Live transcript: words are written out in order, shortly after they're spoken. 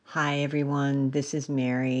Hi, everyone. This is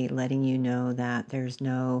Mary letting you know that there's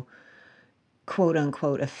no quote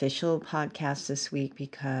unquote official podcast this week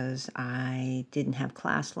because I didn't have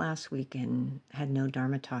class last week and had no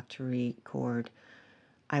Dharma talk to record.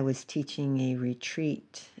 I was teaching a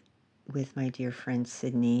retreat with my dear friend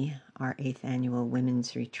Sydney, our 8th annual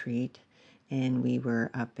women's retreat, and we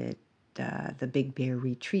were up at the Big Bear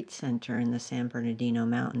Retreat Center in the San Bernardino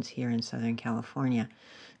Mountains here in Southern California.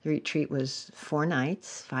 The retreat was 4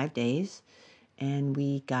 nights, 5 days, and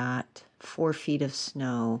we got 4 feet of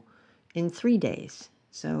snow in 3 days.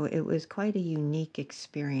 So it was quite a unique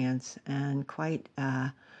experience and quite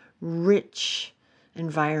a rich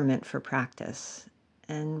environment for practice.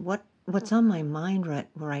 And what's on my mind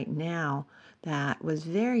right now that was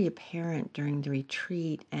very apparent during the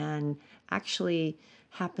retreat and actually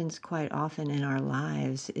happens quite often in our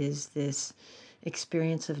lives is this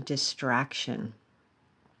experience of distraction.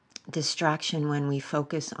 Distraction when we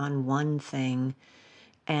focus on one thing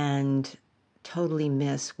and totally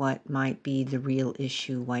miss what might be the real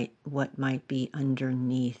issue, what might be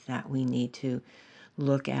underneath that we need to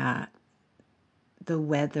look at. The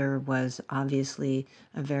weather was obviously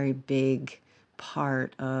a very big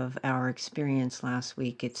part of our experience last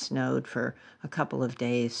week. It snowed for a couple of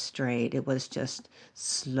days straight. It was just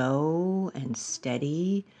slow and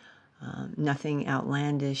steady, nothing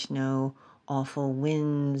outlandish, no awful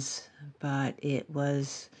winds, but it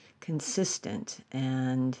was consistent.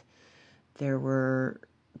 And there were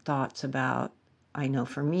thoughts about, I know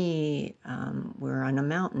for me, we're on a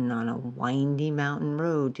mountain, on a windy mountain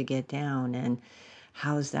road to get down, and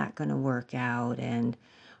how's that going to work out? And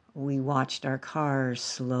we watched our cars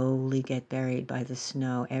slowly get buried by the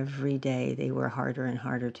snow every day. They were harder and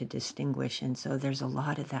harder to distinguish. And so there's a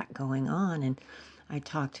lot of that going on. And I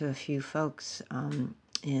talked to a few folks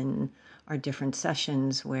in our different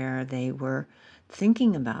sessions where they were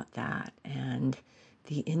thinking about that and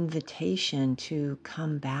the invitation to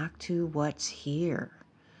come back to what's here.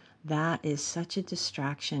 That is such a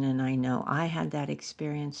distraction. And I know I had that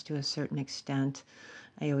experience to a certain extent.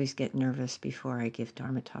 I always get nervous before I give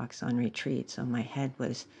Dharma talks on retreat. So my head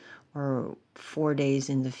was, or 4 days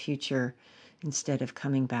in the future, instead of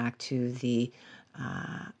coming back to the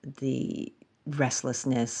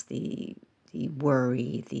restlessness, the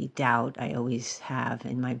worry, the doubt I always have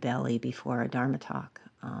in my belly before a Dharma talk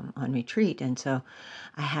on retreat. And so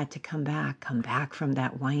I had to come back from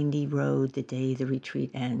that windy road the day the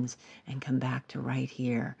retreat ends and come back to right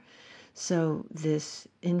here. So this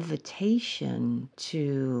invitation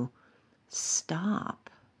to stop,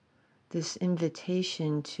 this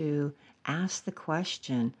invitation to ask the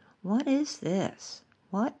question, what is this?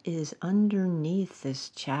 What is underneath this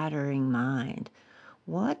chattering mind?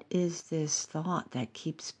 What is this thought that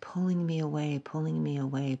keeps pulling me away, pulling me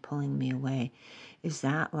away, pulling me away? Is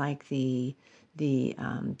that like the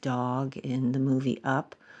dog in the movie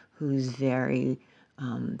Up, who's very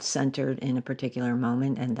centered in a particular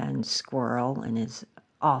moment and then squirrel and is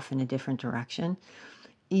off in a different direction,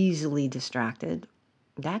 easily distracted?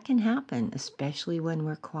 That can happen, especially when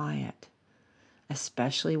we're quiet,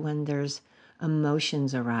 especially when there's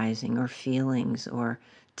emotions arising or feelings or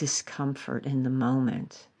discomfort in the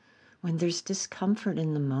moment. When there's discomfort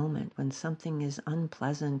in the moment, when something is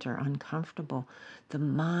unpleasant or uncomfortable, the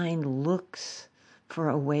mind looks for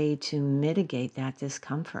a way to mitigate that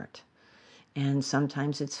discomfort. And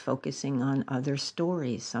sometimes it's focusing on other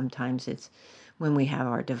stories. Sometimes it's when we have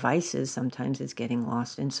our devices, sometimes it's getting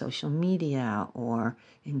lost in social media or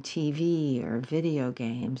in TV or video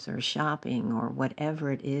games or shopping or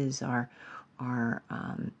whatever it is our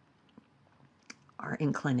our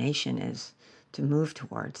inclination is to move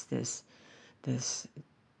towards this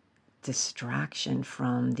distraction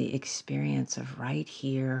from the experience of right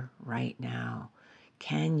here, right now.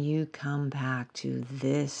 Can you come back to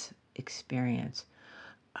this experience?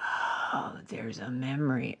 Oh, there's a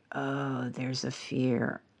memory. Oh, there's a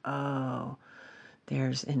fear. Oh,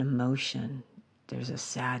 there's an emotion. There's a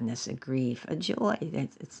sadness, a grief, a joy.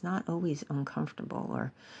 It's not always uncomfortable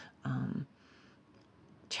or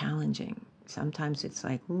challenging. Sometimes it's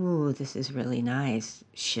like, ooh, this is really nice.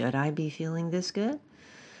 Should I be feeling this good?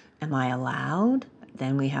 Am I allowed?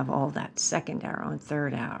 Then we have all that second arrow and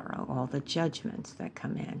third arrow, all the judgments that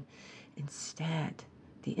come in. Instead,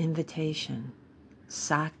 the invitation,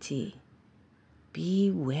 sati,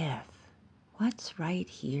 be with what's right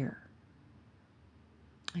here.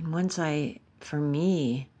 And once for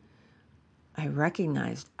me, I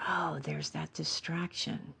recognized, oh, there's that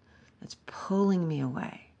distraction that's pulling me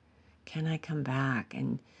away. Can I come back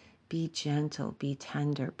and be gentle, be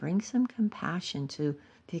tender, bring some compassion to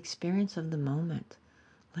the experience of the moment,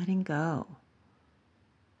 letting go,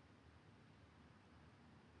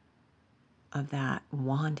 of that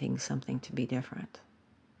wanting something to be different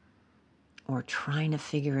or trying to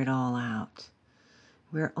figure it all out.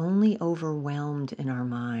 We're only overwhelmed in our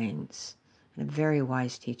minds. And a very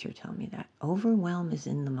wise teacher told me that. Overwhelm is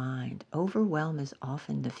in the mind. Overwhelm is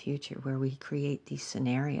often the future where we create these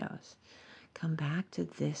scenarios. Come back to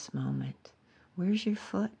this moment. Where's your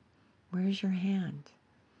foot? Where's your hand?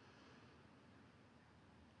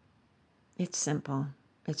 It's simple.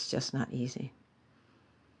 It's just not easy.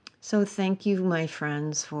 So thank you, my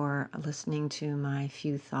friends, for listening to my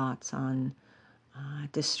few thoughts on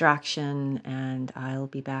distraction, and I'll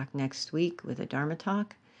be back next week with a Dharma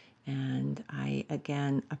talk. And I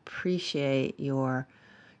again appreciate your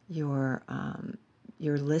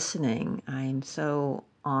listening. I'm so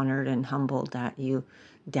honored and humbled that you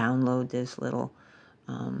download this little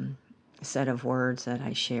set of words that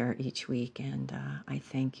I share each week, and I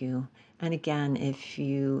thank you. And again, if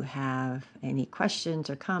you have any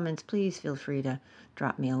questions or comments, please feel free to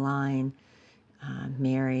drop me a line.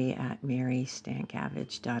 Mary at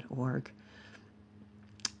marystankavage.org.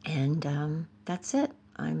 And that's it.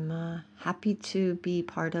 I'm happy to be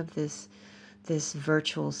part of this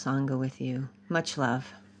virtual Sangha with you. Much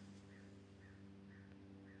love.